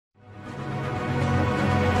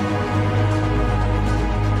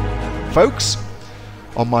folks,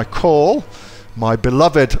 on my call, my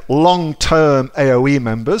beloved long-term AOE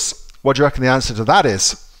members, what do you reckon the answer to that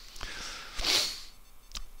is?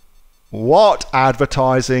 What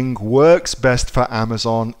advertising works best for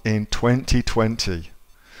Amazon in 2020?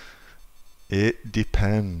 It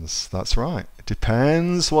depends. That's right. It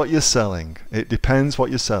depends what you're selling. It depends what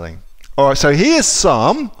you're selling. All right, so here's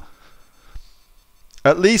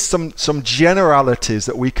at least some generalities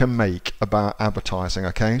that we can make about advertising,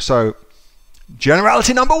 okay? So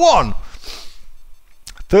generality number one.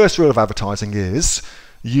 First rule of advertising is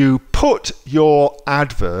you put your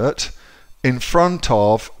advert in front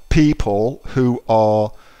of people who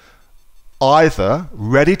are either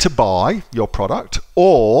ready to buy your product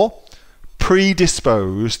or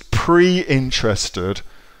predisposed, pre-interested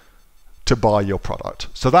to buy your product.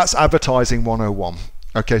 So that's advertising 101.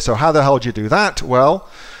 Okay, so how the hell do you do that? Well,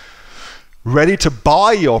 ready to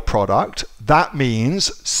buy your product, that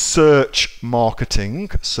means search marketing.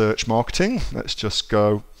 Search marketing. Let's just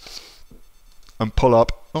go and pull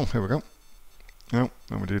up. Oh, here we go. No,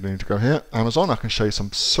 we do need to go here. Amazon, I can show you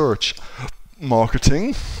some search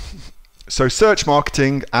marketing. So search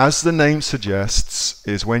marketing, as the name suggests,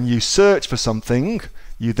 is when you search for something,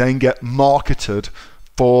 you then get marketed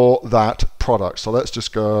for that product. So let's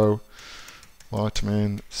just go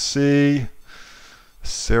vitamin C,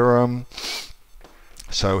 serum.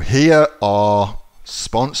 So here are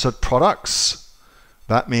sponsored products.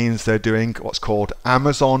 That means they're doing what's called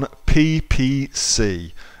Amazon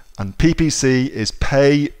PPC. And PPC is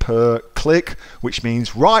pay per click, which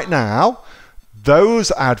means right now,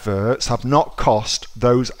 those adverts have not cost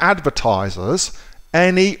those advertisers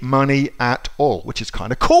any money at all, which is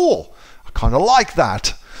kind of cool. I kind of like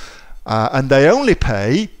that. And they only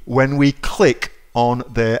pay when we click on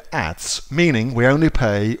their ads, meaning we only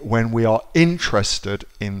pay when we are interested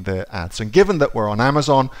in their ads. And given that we're on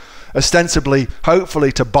Amazon, ostensibly,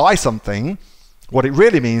 hopefully to buy something, what it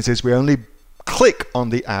really means is we only click on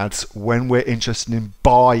the ads when we're interested in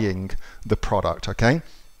buying the product, okay?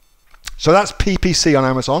 So that's PPC on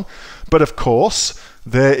Amazon. But of course,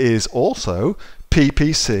 there is also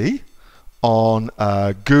PPC on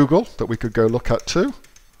Google that we could go look at too.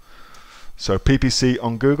 So PPC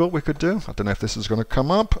on Google we could do. I don't know if this is going to come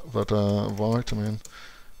up, but vitamin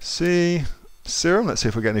C serum. Let's see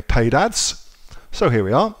if we get any paid ads. So here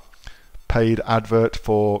we are. Paid advert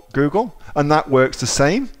for Google, and that works the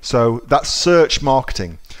same. So that's search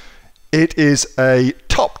marketing. It is a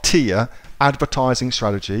top tier advertising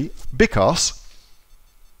strategy because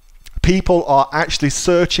people are actually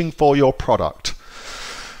searching for your product,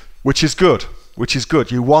 which is good.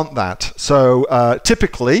 You want that. So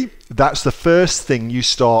typically that's the first thing you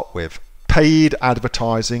start with. Paid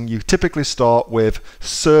advertising, you typically start with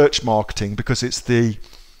search marketing because it's the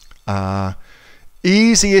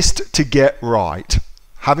easiest to get right.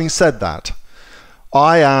 Having said that,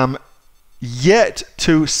 I am yet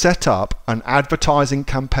to set up an advertising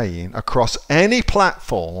campaign across any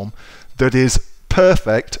platform that is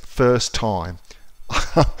perfect first time.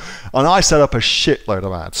 And I set up a shitload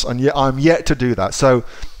of ads, and yet I'm yet to do that. So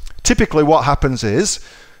typically what happens is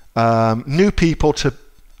new people to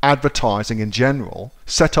advertising in general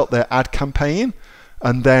set up their ad campaign,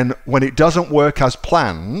 and then when it doesn't work as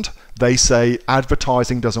planned, they say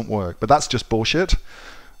advertising doesn't work. But that's just bullshit,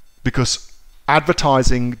 because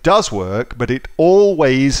advertising does work, but it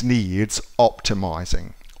always needs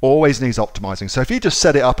optimizing. Always needs optimizing. So if you just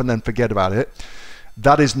set it up and then forget about it,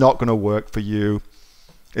 that is not going to work for you.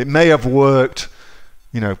 It may have worked,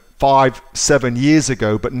 5-7 years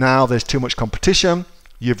ago, but now there's too much competition.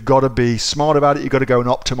 You've got to be smart about it. You've got to go and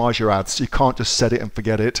optimize your ads. You can't just set it and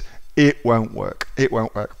forget it. It won't work. It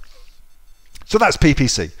won't work. So that's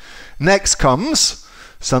PPC. Next comes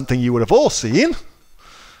something you would have all seen.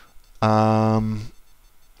 Ads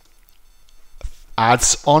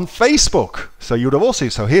on Facebook. So you would have all seen.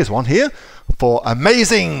 So here's one here for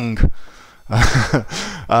amazing.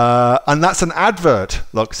 And that's an advert.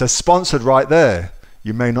 Look, it says sponsored right there.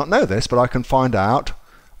 You may not know this, but I can find out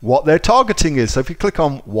what their targeting is. So if you click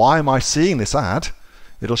on why am I seeing this ad,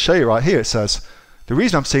 it'll show you right here. It says the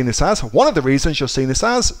reason I'm seeing this as, one of the reasons you're seeing this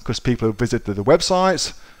as, because people have visited the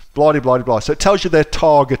websites, blah, blah, blah, blah. So it tells you their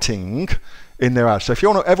targeting in their ads. So if you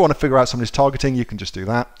ever want to figure out somebody's targeting, you can just do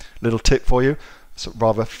that. Little tip for you. It's a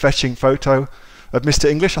rather fetching photo of Mr.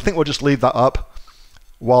 English. I think we'll just leave that up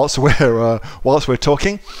whilst we're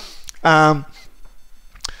talking.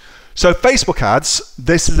 So Facebook ads,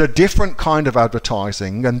 this is a different kind of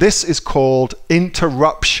advertising, and this is called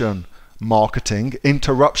interruption marketing.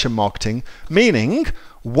 Interruption marketing, meaning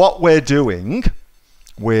what we're doing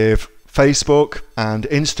with Facebook and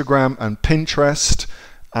Instagram and Pinterest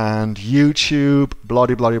and YouTube, blah,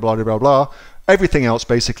 blah, blah, blah, blah, blah. Everything else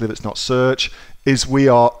basically that's not search is we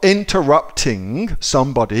are interrupting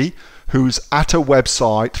somebody who's at a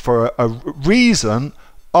website for a reason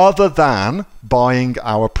other than buying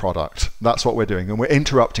our product. That's what we're doing, and we're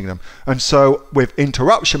interrupting them. And so with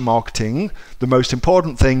interruption marketing, the most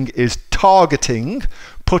important thing is targeting,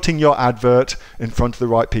 putting your advert in front of the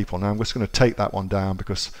right people. Now I'm just going to take that one down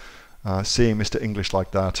because seeing Mr. English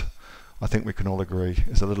like that, I think we can all agree,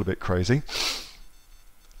 is a little bit crazy.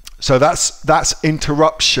 So that's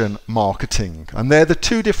interruption marketing, and they're the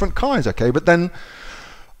two different kinds, okay? But then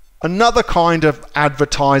another kind of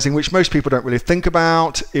advertising, which most people don't really think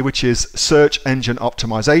about, which is search engine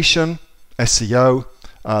optimization, SEO.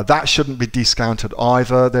 That shouldn't be discounted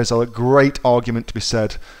either. There's a great argument to be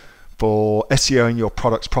said for SEOing your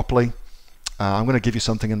products properly. I'm going to give you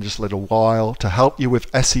something in just a little while to help you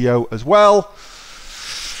with SEO as well.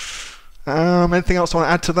 Anything else I want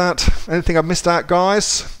to add to that? Anything I've missed out,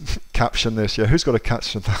 guys? Caption this, yeah. Who's got a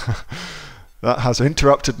caption? That has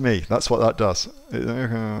interrupted me. That's what that does.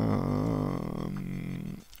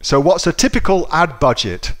 So what's a typical ad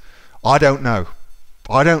budget? I don't know.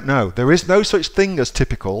 I don't know. There is no such thing as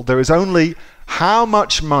typical. There is only how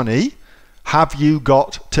much money have you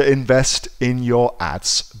got to invest in your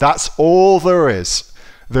ads. That's all there is.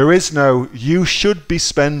 There is no you should be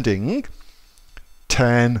spending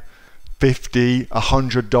 10, 50,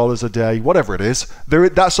 $100 a day, whatever it is.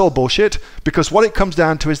 That's all bullshit, because what it comes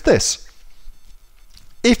down to is this.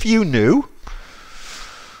 If you knew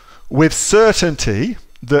with certainty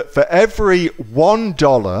that for every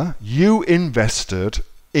 $1 you invested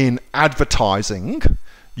in advertising,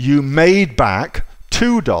 you made back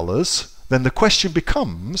 $2, then the question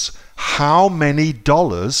becomes, how many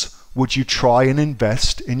dollars would you try and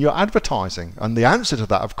invest in your advertising? And the answer to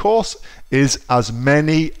that, of course, is as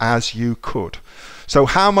many as you could. So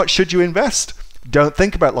how much should you invest? Don't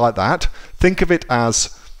think about it like that. Think of it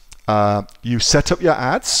as you set up your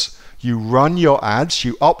ads, you run your ads,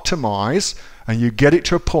 you optimize, and you get it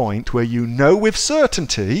to a point where you know with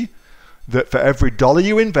certainty that for every $1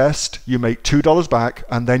 you invest, you make $2 back,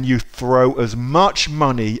 and then you throw as much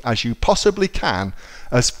money as you possibly can,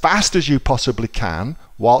 as fast as you possibly can,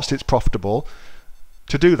 whilst it's profitable,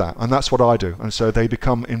 to do that. And that's what I do. And so they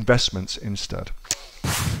become investments instead.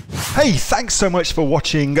 Hey, thanks so much for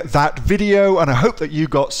watching that video, and I hope that you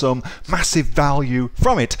got some massive value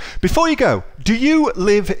from it. Before you go, do you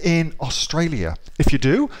live in Australia? If you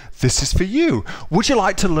do, this is for you. Would you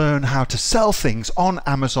like to learn how to sell things on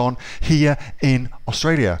Amazon here in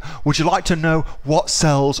Australia? Would you like to know what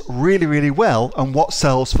sells really, really well and what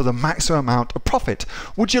sells for the maximum amount of profit?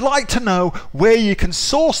 Would you like to know where you can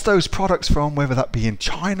source those products from, whether that be in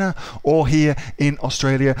China or here in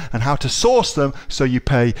Australia, and how to source them so you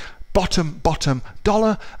pay bottom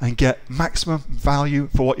dollar and get maximum value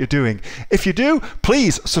for what you're doing? If you do,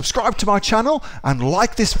 please subscribe to my channel and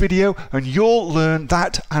like this video, and you'll learn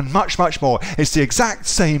that and much more. It's the exact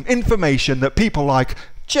same information that people like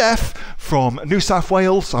Jeff from New South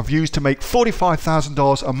Wales have used to make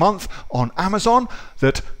 $45,000 a month on Amazon,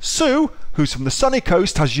 that Sue, who's from the sunny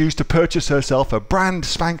coast, has used to purchase herself a brand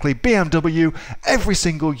spankly BMW every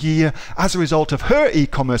single year as a result of her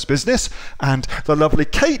e-commerce business, and the lovely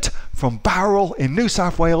Kate from Bowral in New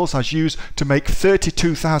South Wales has used to make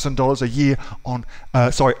 $32,000 a year on,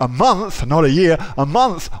 a month, not a year, a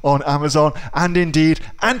month on Amazon, and indeed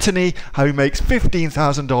Anthony, who makes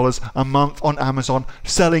 $15,000 a month on Amazon,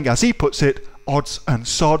 selling, as he puts it, odds and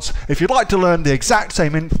sods. If you'd like to learn the exact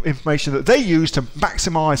same information that they use to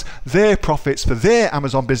maximize their profits for their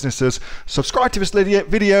Amazon businesses, subscribe to this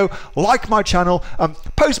video, like my channel,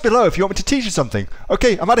 post below if you want me to teach you something.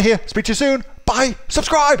 Okay, I'm out of here. Speak to you soon. Bye.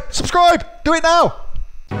 Subscribe. Do it now.